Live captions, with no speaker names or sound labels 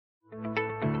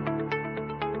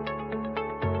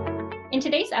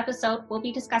today's episode, we'll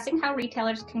be discussing how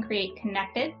retailers can create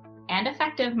connected and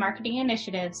effective marketing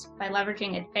initiatives by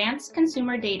leveraging advanced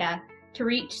consumer data to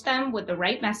reach them with the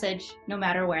right message, no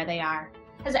matter where they are.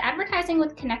 Has advertising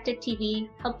with connected TV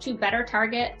helped you better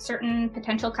target certain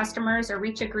potential customers or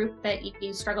reach a group that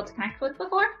you struggled to connect with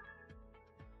before?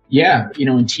 Yeah, in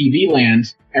TV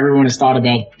land, everyone has thought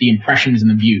about the impressions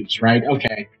and the views, right?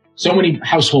 Okay, so many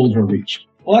households were reached.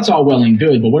 Well, that's all well and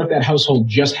good, but what if that household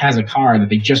just has a car that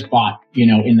they just bought,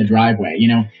 in the driveway?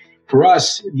 For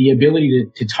us, the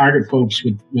ability to target folks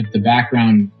with the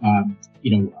background,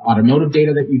 automotive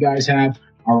data that you guys have,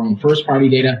 our own first party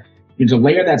data, to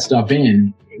layer that stuff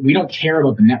in, we don't care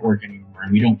about the network anymore,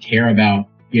 and we don't care about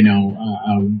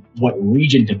what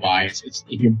region to buy. It's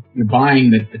if you're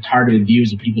buying the targeted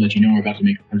views of people that are about to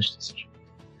make a purchase decision,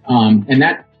 and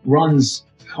that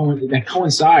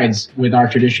coincides with our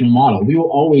traditional model. We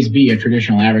will always be a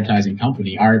traditional advertising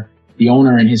company. The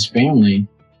owner and his family,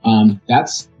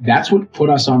 that's what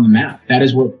put us on the map. That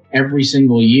is what every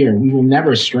single year we will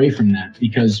never stray from that,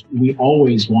 because we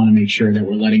always want to make sure that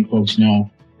we're letting folks know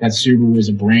that Subaru is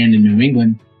a brand in New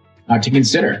England to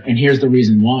consider. And here's the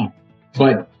reason why.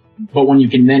 But when you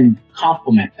can then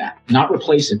complement that, not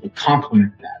replace it, but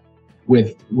complement that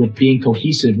with being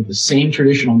cohesive with the same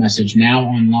traditional message now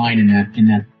online in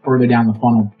that further down the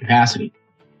funnel capacity.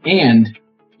 And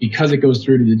because it goes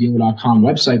through to the dealer.com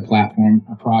website platform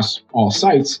across all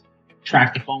sites,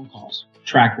 track the phone calls,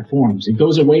 track the forums. It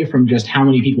goes away from just how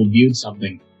many people viewed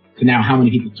something to now how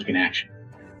many people took an action.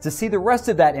 To see the rest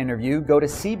of that interview, go to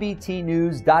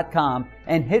cbtnews.com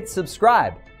and hit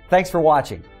subscribe. Thanks for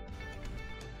watching.